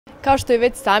Kao što i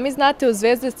već sami znate, u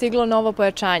Zvezdu je stiglo novo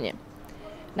pojačanje.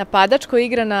 Napadač koji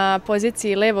igra na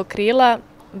poziciji levog krila,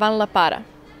 Para.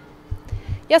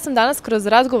 Ja sam danas kroz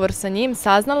razgovor sa njim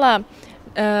saznala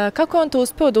kako je on to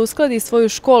uspeo da uskladi svoju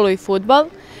školu i fudbal,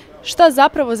 šta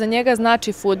zapravo za njega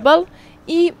znači fudbal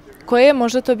i koji je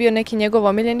možda to bio neki njegov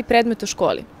omiljeni predmet u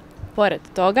školi. Pored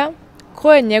toga,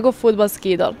 ko je njegov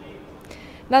fudbalski idol?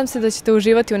 Nadam se da ćete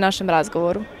uživati u našem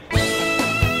razgovoru.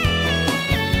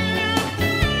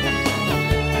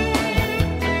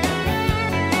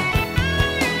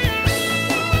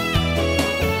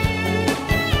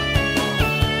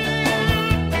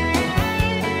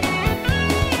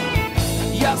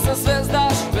 Ja sam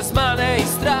zvezdaš bez mane i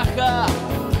straha,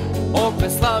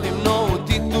 opet slavim novu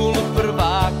titulu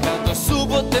prvaka. Do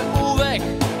subote uvek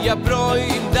ja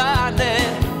brojim dane,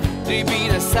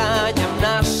 tribine sanjam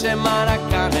naše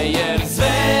marakane. Jer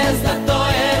Zvezda to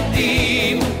je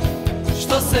tim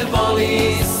što se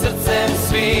voli srcem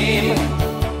svim.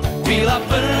 Bila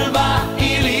prva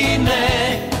ili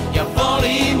ne, ja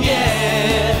volim je,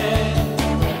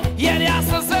 jer ja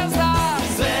sam Zvezda.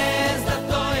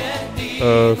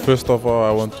 First of all,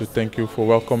 I want to thank you for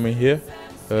welcoming here.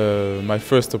 My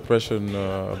first impression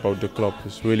about the club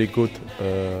is really good.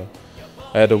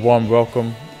 I had a warm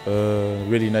welcome,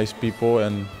 really nice people,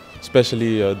 and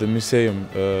especially the museum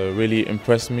really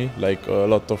impressed me, like a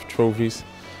lot of trophies.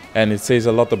 And it says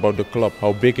a lot about the club,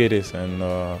 how big it is, and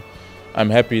I'm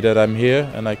happy that I'm here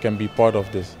and I can be part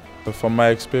of this. From my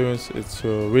experience, it's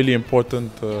really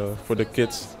important for the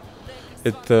kids.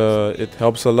 It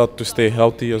helps a lot to stay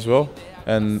healthy as well.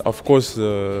 And of course,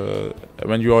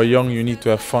 when you are young, you need to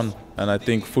have fun. And I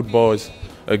think football is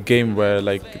a game where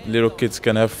like little kids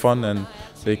can have fun and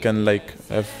they can like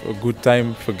have a good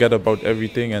time, forget about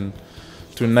everything, and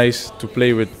too nice to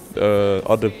play with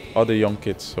other young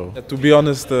kids. So to be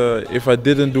honest, if I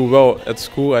didn't do well at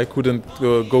school, I couldn't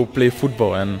go play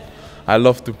football, and I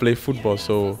love to play football.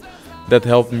 So that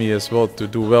helped me as well to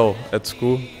do well at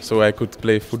school, so I could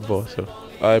play football. So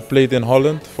I played in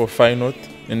Holland for Feyenoord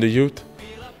in the youth,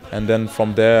 and then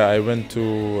from there I went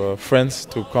to France,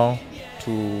 to Caen,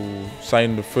 to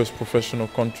sign the first professional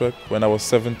contract when I was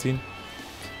 17.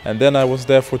 And then I was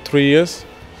there for 3 years,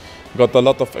 got a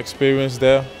lot of experience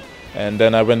there, and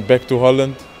then I went back to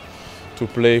Holland to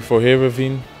play for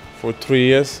Heerenveen for 3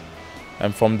 years,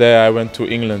 and from there I went to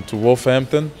England, to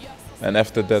Wolverhampton, and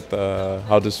after that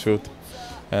Huddersfield.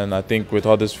 And I think with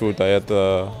Huddersfield I had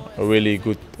a really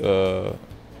good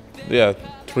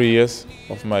 3 years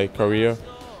of my career,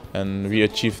 and we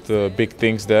achieved big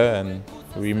things there and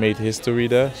we made history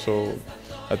there. So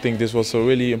I think this was a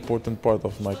really important part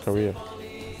of my career.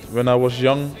 When I was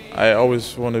young, I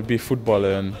always wanted to be a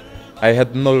footballer, and I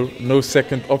had no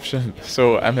second option.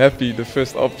 So I'm happy the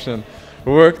first option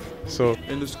worked. So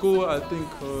in the school, I think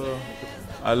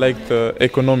I liked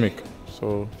economic.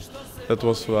 So that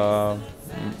was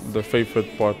the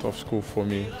favorite part of school for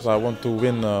me. So I want to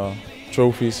win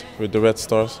trophies with the Red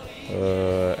Stars,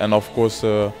 and of course,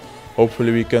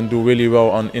 hopefully we can do really well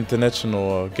on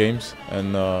international games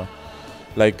and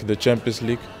like the Champions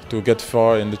League. To get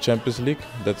far in the Champions League,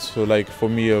 that's like for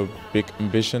me a big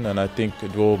ambition, and I think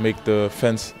it will make the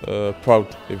fans proud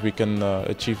if we can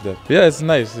achieve that. Yeah, it's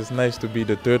nice. It's nice to be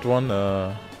the third one.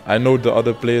 I know the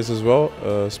other players as well,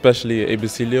 especially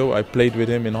Ebesilio. I played with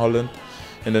him in Holland,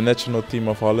 in the national team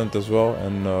of Holland as well,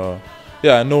 and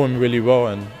yeah, I know him really well,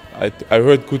 and I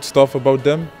heard good stuff about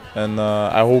them, and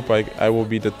I hope I will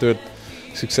be the third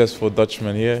successful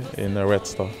Dutchman here in Red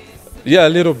Star. Yeah, a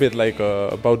little bit like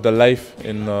about the life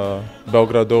in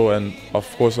Belgrado, and of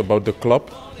course about the club.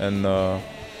 And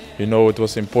you know, it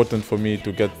was important for me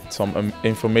to get some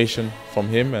information from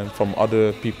him and from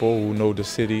other people who know the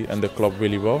city and the club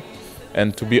really well.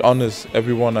 And to be honest,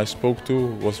 everyone I spoke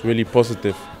to was really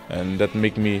positive, and that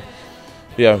made me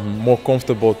more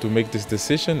comfortable to make this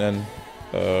decision. And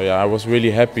I was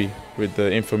really happy with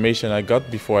the information I got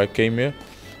before I came here.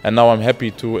 And now I'm happy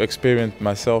to experience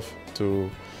myself, to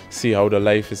see how the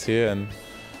life is here and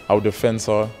how the fans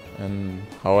are and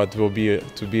how it will be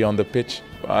to be on the pitch.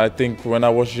 I think when I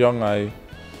was young, I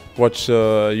watched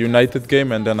a United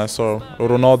game, and then I saw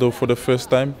Ronaldo for the first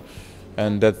time,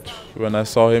 and that when I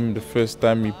saw him the first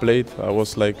time he played, I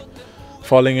was like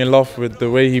falling in love with the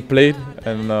way he played,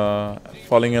 and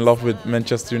falling in love with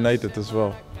Manchester United as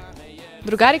well.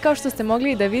 Drugari, kao što ste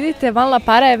mogli da vidite,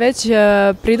 Para je već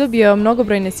pridobio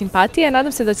mnogobrojne simpatije.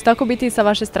 Nadam se da će tako biti i sa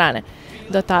vaše strane.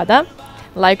 Do tada,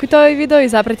 lajkujte ovaj video i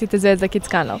zapratite Zvezda Kids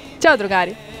kanal. Ćao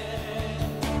drugari!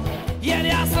 Jer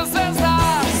ja sam Zvezda,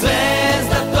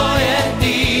 Zvezda to je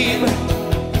tim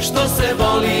što se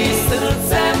voli